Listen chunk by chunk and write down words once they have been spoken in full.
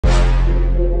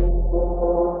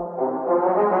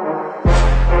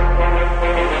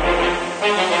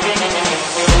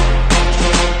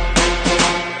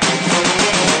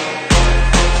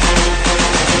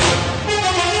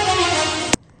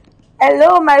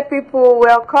Hello my people,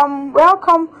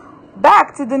 welcome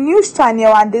back to the news channel,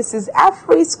 and this is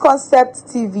Afri's Concept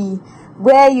TV,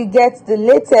 where you get the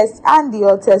latest and the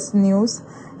hottest news.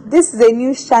 This is a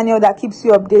news channel that keeps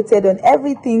you updated on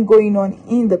everything going on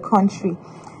in the country.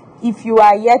 If you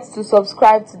are yet to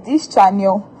subscribe to this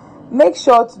channel, make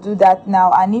sure to do that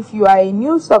now. And if you are a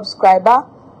new subscriber,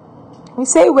 we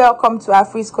say welcome to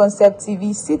Afri's Concept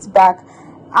TV. Sit back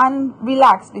and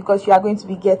relax, because you are going to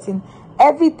be getting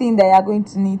everything that you are going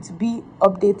to need to be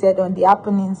updated on the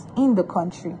happenings in the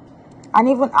country and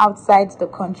even outside the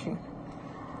country.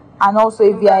 And also,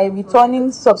 if you are a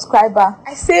returning subscriber,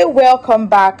 I say welcome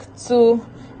back to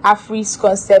Afri's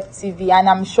Concept TV, and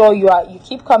I'm sure you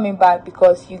keep coming back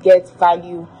because you get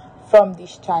value from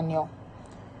this channel.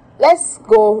 Let's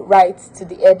go right to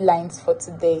the headlines for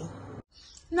today.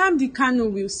 Nnamdi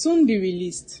Kanu will soon be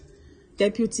released,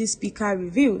 Deputy Speaker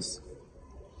reveals.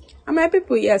 And my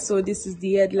people, yes, so this is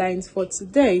the headlines for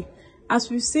today.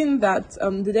 As we've seen that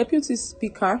the Deputy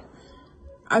Speaker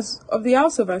of the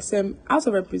House of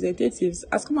Representatives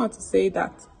has come out to say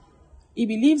that he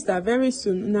believes that very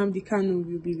soon Nnamdi Kanu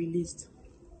will be released.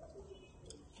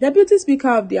 Deputy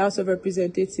Speaker of the House of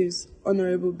Representatives,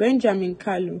 Honorable Benjamin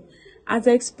Kanu, has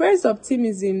expressed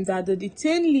optimism that the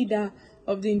detained leader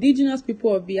of the indigenous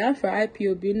people of Biafra,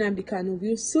 IPOB, Nnamdi Kanu,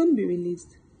 will soon be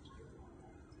released.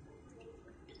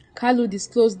 Kanu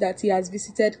disclosed that he has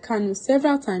visited Kanu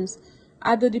several times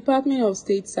at the Department of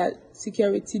State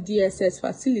Security DSS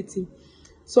facility.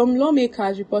 Some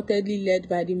lawmakers, reportedly led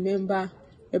by the member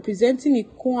representing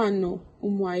Kanu,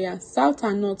 Umuahia, South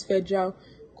and North Federal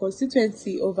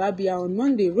Constituency of Abia, on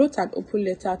Monday wrote an open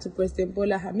letter to President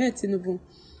Bola Ahmed Tinubu,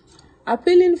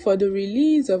 appealing for the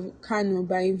release of Kanu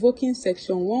by invoking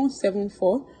Section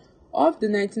 174 of the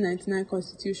 1999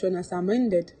 Constitution as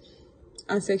amended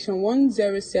and Section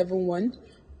 1071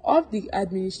 of the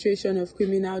Administration of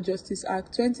Criminal Justice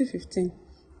Act 2015.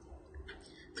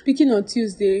 Speaking on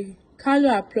Tuesday,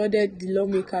 Kanu applauded the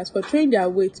lawmakers for throwing their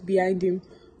weight behind him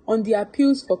on the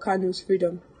appeals for Kanu's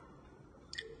freedom.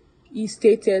 He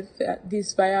stated that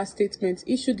this via statement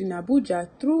issued in Abuja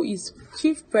through his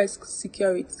Chief Press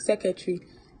Secretary,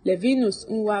 Levinus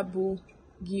Nwabu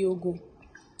Giogo.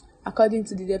 According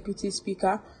to the Deputy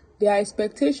Speaker, there are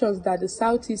expectations that the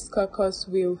Southeast Caucus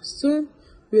will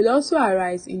also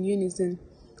arise in unison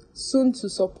soon to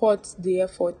support the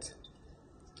effort.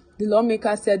 The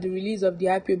lawmaker said the release of the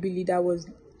IPOB leader was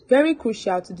very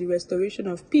crucial to the restoration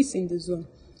of peace in the zone.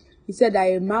 He said that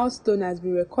a milestone has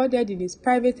been recorded in his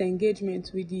private engagement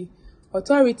with the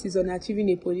authorities on achieving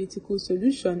a political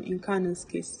solution in Kanu's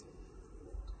case.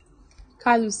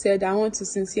 Kanu said, "I want to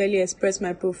sincerely express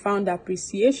my profound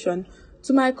appreciation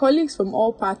to my colleagues from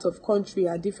all parts of country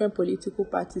and different political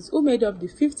parties who made up the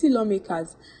 50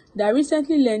 lawmakers that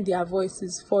recently lent their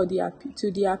voices to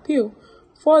the appeal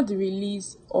for the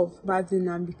release of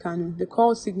Nnamdi Kanu. The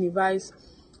call signifies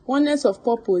oneness of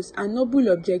purpose and noble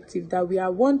objective, that we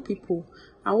are one people,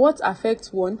 and what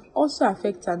affects one also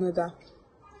affects another.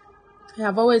 I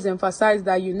have always emphasized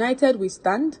that united we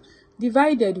stand,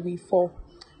 divided we fall.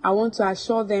 I want to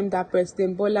assure them that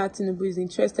President Bola Tinubu is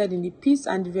interested in the peace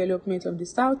and development of the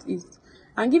Southeast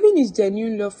and given his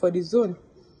genuine love for the zone.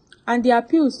 And the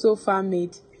appeal so far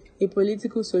made, a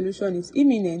political solution is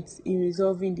imminent in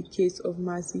resolving the case of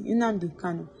Nnamdi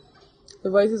Kanu. The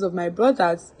voices of my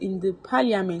brothers in the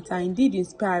parliament are indeed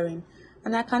inspiring,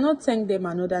 and I cannot thank them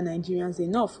and other Nigerians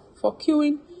enough for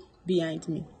queuing behind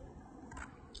me."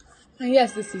 And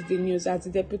yes, this is the news, as the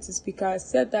Deputy Speaker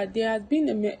said that there has been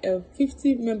a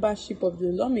 50 membership of the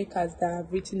lawmakers that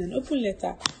have written an open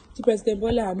letter to President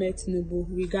Bola Ahmed Tinubu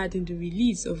regarding the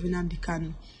release of Nnamdi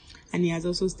Kanu. And he has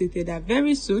also stated that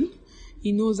very soon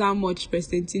he knows how much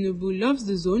President Tinubu loves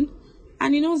the zone,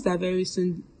 and he knows that very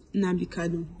soon Nnamdi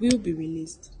Kanu will be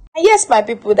released. Yes, my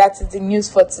people, that is the news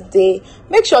for today.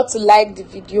 Make sure to like the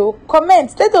video,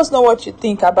 comment, let us know what you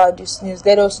think about this news.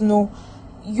 Let us know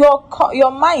your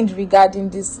mind regarding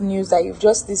this news that you've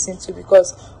just listened to,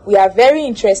 because we are very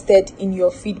interested in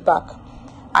your feedback.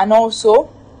 And also,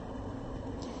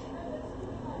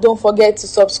 don't forget to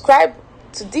subscribe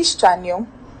to this channel,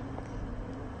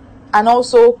 and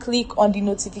also click on the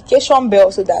notification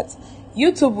bell so that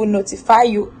YouTube will notify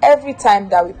you every time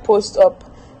that we post up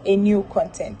a new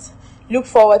content. Look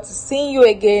forward to seeing you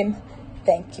again.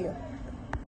 Thank you.